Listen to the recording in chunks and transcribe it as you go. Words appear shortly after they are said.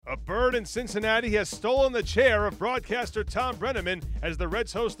third in Cincinnati has stolen the chair of broadcaster Tom Brenneman as the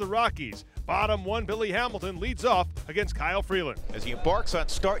Reds host the Rockies. Bottom one, Billy Hamilton leads off against Kyle Freeland. As he embarks on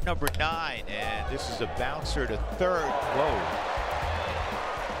start number 9, and this is a bouncer to third. Whoa.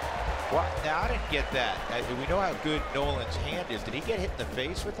 What? Now, I didn't get that. We know how good Nolan's hand is. Did he get hit in the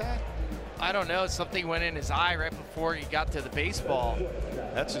face with that? I don't know. Something went in his eye right before he got to the baseball.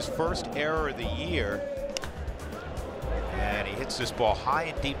 That's his first error of the year. And he hits this ball high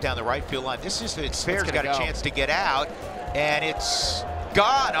and deep down the right field line. This is, it's fair, he's got a chance to get out. And it's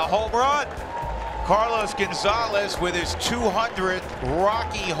gone, a home run. Carlos Gonzalez with his 200th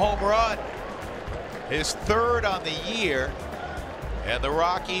Rocky home run. His third on the year. And the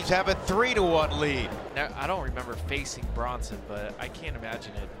Rockies have a 3-1 lead. Now, I don't remember facing Bronson, but I can't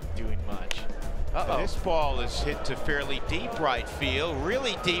imagine it doing much. Uh-oh. This ball is hit to fairly deep right field,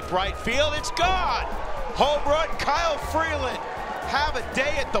 really deep right field. It's gone. Home run, Kyle Freeland. Have a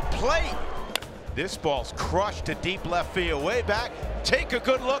day at the plate. This ball's crushed to deep left field, way back. Take a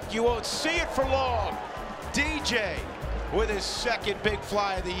good look, you won't see it for long. DJ with his second big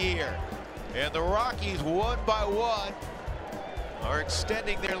fly of the year. And the Rockies, 1 by 1, are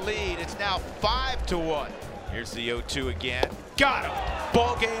extending their lead. It's now 5-1. Here's the 0-2 again. Got him.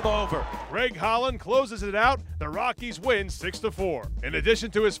 Ball game over. Greg Holland closes it out. The Rockies win 6-4. In addition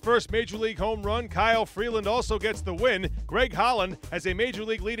to his first Major League home run, Kyle Freeland also gets the win. Greg Holland has a Major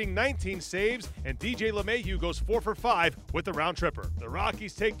League leading 19 saves, and DJ LeMahieu goes 4 for 5 with the round tripper. The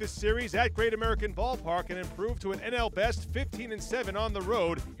Rockies take this series at Great American Ballpark and improve to an NL Best 15-7 on the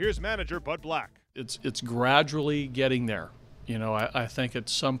road. Here's manager Bud Black. It's gradually getting there. You know, I think at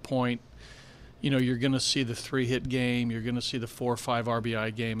some point, you know, you're going to see the 3-hit game. You're going to see the 4 or 5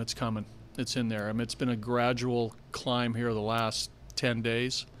 RBI game. It's coming. It's in there. I mean, it's been a gradual climb here the last 10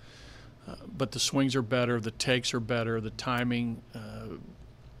 days. But the swings are better. The takes are better. The timing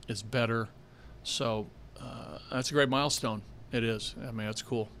is better. So that's a great milestone. It is. I mean, that's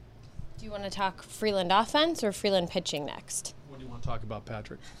cool. Do you want to talk Freeland offense or Freeland pitching next? What do you want to talk about,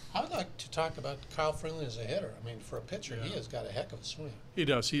 Patrick? I would like to talk about Kyle Freeland as a hitter. I mean, for a pitcher, he has got a heck of a swing. He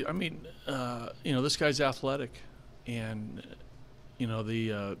does. I mean, you know, this guy's athletic, and you know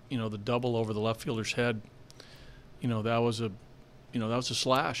the double over the left fielder's head. You know, that was a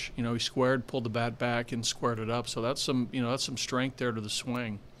slash. You know, he squared, pulled the bat back, and squared it up. So that's some strength there to the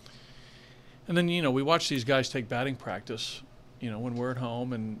swing. And then we watch these guys take batting practice. You know, when we're at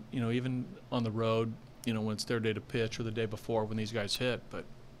home, and even on the road. You know, when it's their day to pitch or the day before when these guys hit. But,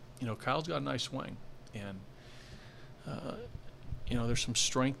 Kyle's got a nice swing. And, there's some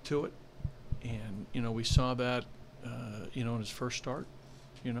strength to it. And, we saw that, in his first start.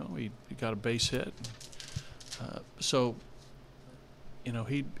 He got a base hit. So,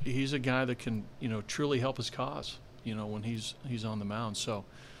 he's a guy that can, truly help his cause, when he's on the mound. So,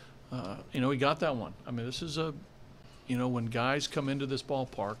 he got that one. I mean, this is when guys come into this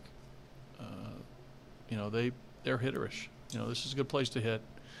ballpark, they're hitterish. This is a good place to hit.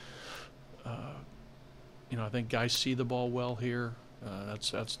 I think guys see the ball well here.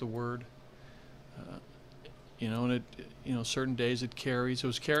 That's the word. And it, certain days it carries. It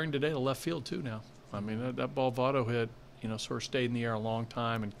was carrying today to left field too. Now, I mean that ball Votto hit, sort of stayed in the air a long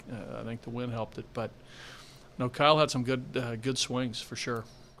time, and I think the wind helped it. But no, Kyle had some good swings for sure.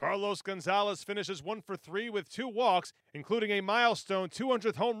 Carlos Gonzalez finishes 1 for 3 with 2 walks, including a milestone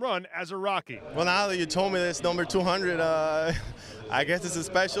 200th home run as a Rocky. Well, now that you told me this number 200, I guess this is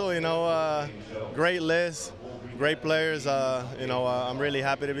special. Great list, great players. I'm really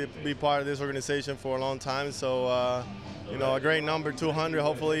happy to be part of this organization for a long time. So, a great number 200.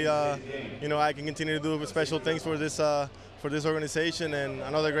 Hopefully, I can continue to do special things for this organization and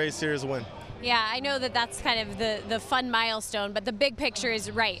another great series win. Yeah, I know that's kind of the fun milestone, but the big picture is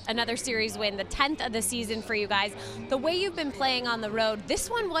right. Another series win, the 10th of the season for you guys. The way you've been playing on the road, this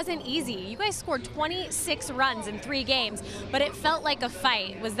one wasn't easy. You guys scored 26 runs in 3 games, but it felt like a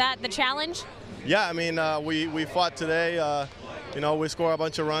fight. Was that the challenge? Yeah, I mean, we fought today. We scored a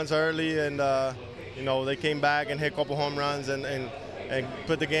bunch of runs early, and, they came back and hit a couple home runs and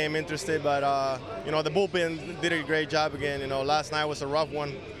put the game interested. But, the bullpen did a great job again. Last night was a rough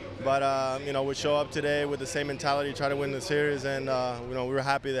one. But, we show up today with the same mentality, try to win the series, and, we were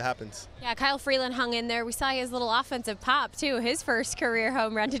happy that happens. Yeah, Kyle Freeland hung in there. We saw his little offensive pop, too, his first career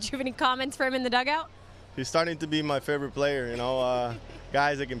home run. Did you have any comments for him in the dugout? He's starting to be my favorite player,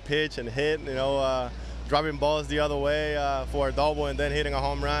 guys that can pitch and hit, dropping balls the other way for a double and then hitting a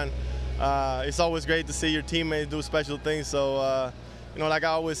home run. It's always great to see your teammates do special things. So, like I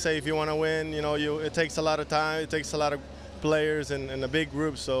always say, if you want to win, it takes a lot of time, it takes a lot of players and a big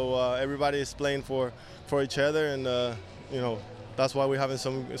group, so everybody is playing for each other, and that's why we're having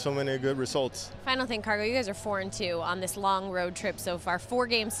so many good results. Final thing, Cargo, you guys are 4-2 on this long road trip so far. 4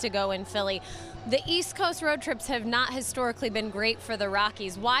 games to go in Philly. The East Coast road trips have not historically been great for the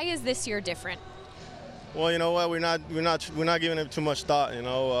Rockies. Why is this year different? Well, you know what? We're not giving it too much thought. You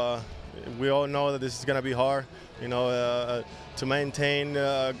know, we all know that this is gonna be hard. You know, to maintain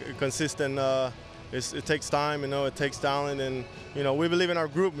consistent. It takes time. You know, it takes talent, and you know, we believe in our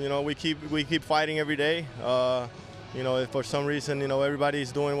group. You know, we keep fighting every day. You know, if for some reason, you know,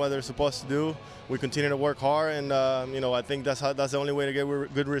 everybody's doing what they're supposed to do, we continue to work hard, and you know, I think that's the only way to get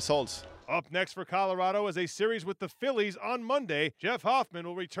good results. Up next for Colorado is a series with the Phillies on Monday. Jeff Hoffman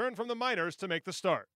will return from the minors to make the start.